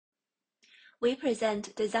we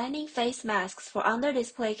present designing face masks for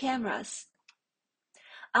under-display cameras.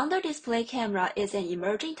 Under-display camera is an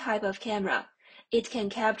emerging type of camera. It can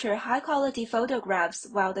capture high-quality photographs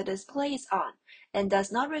while the display is on and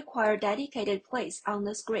does not require dedicated place on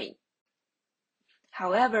the screen.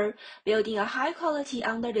 However, building a high-quality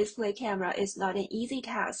under-display camera is not an easy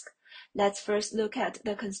task. Let's first look at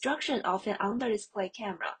the construction of an under-display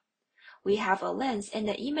camera. We have a lens and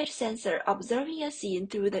an image sensor observing a scene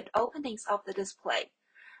through the openings of the display.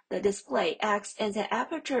 The display acts as an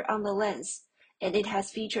aperture on the lens, and it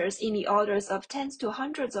has features in the orders of tens to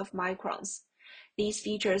hundreds of microns. These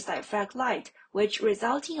features diffract light, which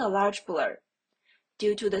result in a large blur.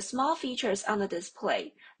 Due to the small features on the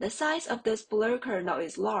display, the size of this blur kernel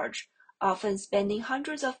is large, often spanning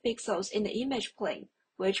hundreds of pixels in the image plane,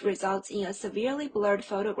 which results in a severely blurred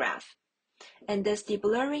photograph. And this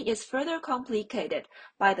deblurring is further complicated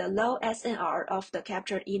by the low SNR of the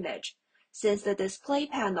captured image, since the display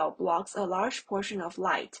panel blocks a large portion of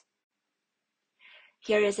light.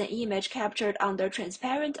 Here is an image captured under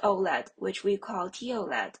transparent OLED, which we call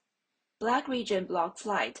TOLED. Black region blocks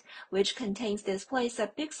light, which contains display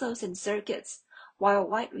subpixels and circuits, while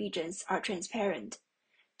white regions are transparent.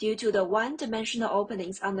 Due to the one-dimensional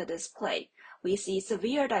openings on the display, we see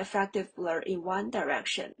severe diffractive blur in one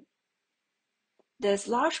direction. This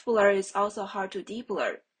large blur is also hard to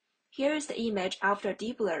deblur. Here is the image after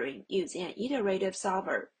deblurring using an iterative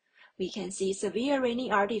solver. We can see severe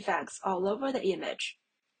raining artifacts all over the image.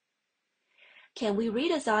 Can we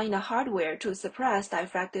redesign the hardware to suppress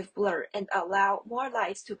diffractive blur and allow more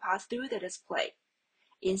lights to pass through the display?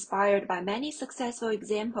 Inspired by many successful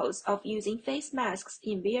examples of using face masks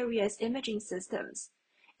in various imaging systems,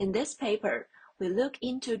 in this paper, we look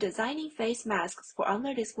into designing face masks for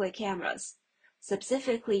under-display cameras,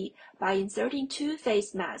 specifically by inserting two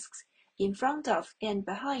face masks in front of and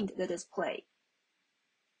behind the display.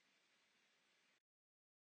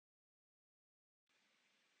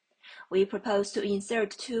 We propose to insert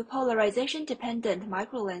two polarization-dependent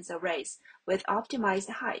microlens arrays with optimized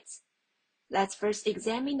heights. Let's first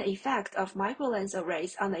examine the effect of microlens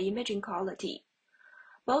arrays on the imaging quality.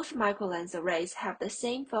 Both microlens arrays have the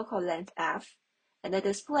same focal length f, and the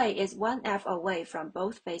display is 1 f away from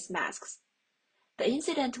both face masks. The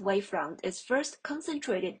incident wavefront is first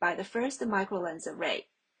concentrated by the first microlens array.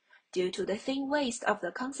 Due to the thin waist of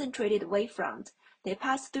the concentrated wavefront, they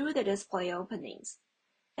pass through the display openings,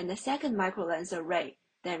 and the second microlens array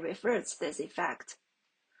then reverts this effect.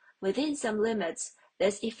 Within some limits,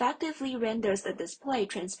 this effectively renders the display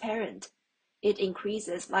transparent. It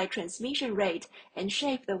increases light transmission rate and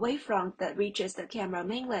shapes the wavefront that reaches the camera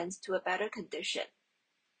main lens to a better condition.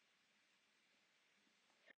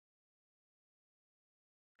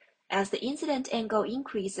 As the incident angle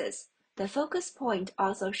increases, the focus point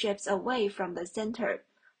also shifts away from the center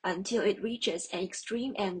until it reaches an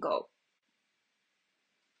extreme angle.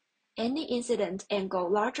 Any incident angle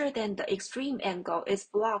larger than the extreme angle is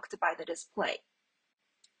blocked by the display.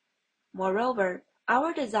 Moreover,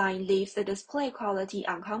 our design leaves the display quality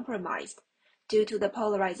uncompromised. Due to the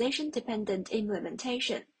polarization-dependent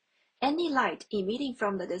implementation, any light emitting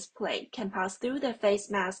from the display can pass through the face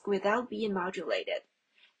mask without being modulated.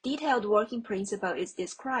 Detailed working principle is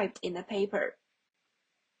described in the paper.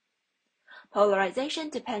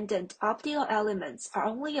 Polarization-dependent optical elements are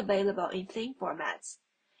only available in thin formats,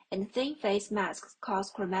 and thin face masks cause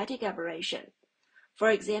chromatic aberration. For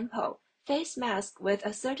example, face mask with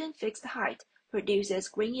a certain fixed height produces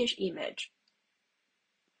greenish image.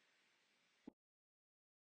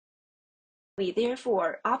 We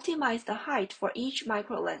therefore optimize the height for each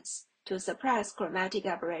microlens to suppress chromatic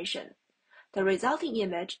aberration. The resulting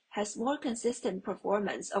image has more consistent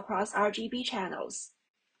performance across RGB channels.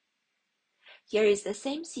 Here is the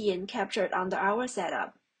same scene captured under our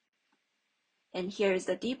setup. And here is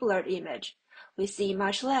the deblurred image. We see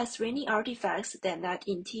much less raining artifacts than that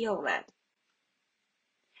in TOLED.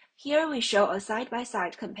 Here we show a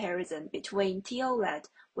side-by-side comparison between TOLED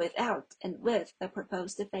without and with the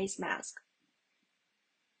proposed face mask.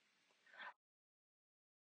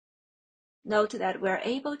 Note that we are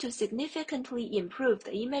able to significantly improve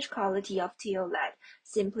the image quality of TOLED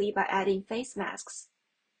simply by adding face masks.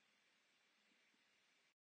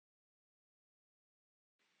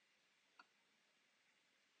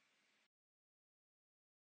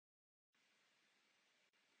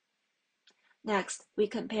 Next, we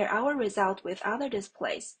compare our result with other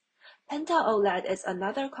displays. Penta OLED is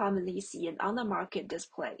another commonly seen on the market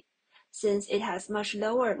display. Since it has much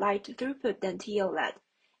lower light throughput than TOLED,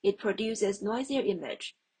 it produces noisier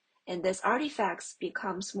image, and this artifacts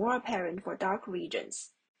becomes more apparent for dark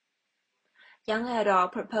regions. Yang et al.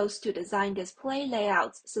 Proposed to design display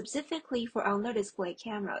layouts specifically for under-display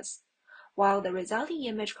cameras. While the resulting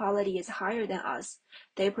image quality is higher than us,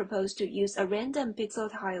 they propose to use a random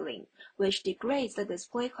pixel tiling, which degrades the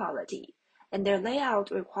display quality, and their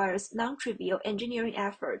layout requires non-trivial engineering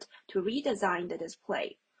effort to redesign the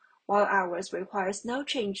display, while ours requires no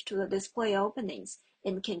change to the display openings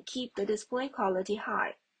and can keep the display quality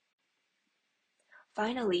high.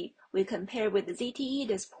 Finally, we compare with the ZTE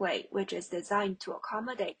display, which is designed to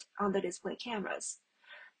accommodate under-display cameras.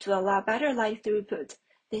 To allow better light throughput,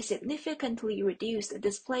 they significantly reduce the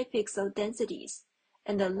display pixel densities,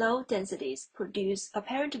 and the low densities produce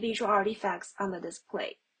apparent visual artifacts on the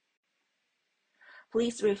display.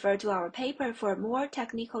 Please refer to our paper for more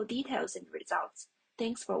technical details and results.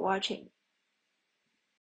 Thanks for watching.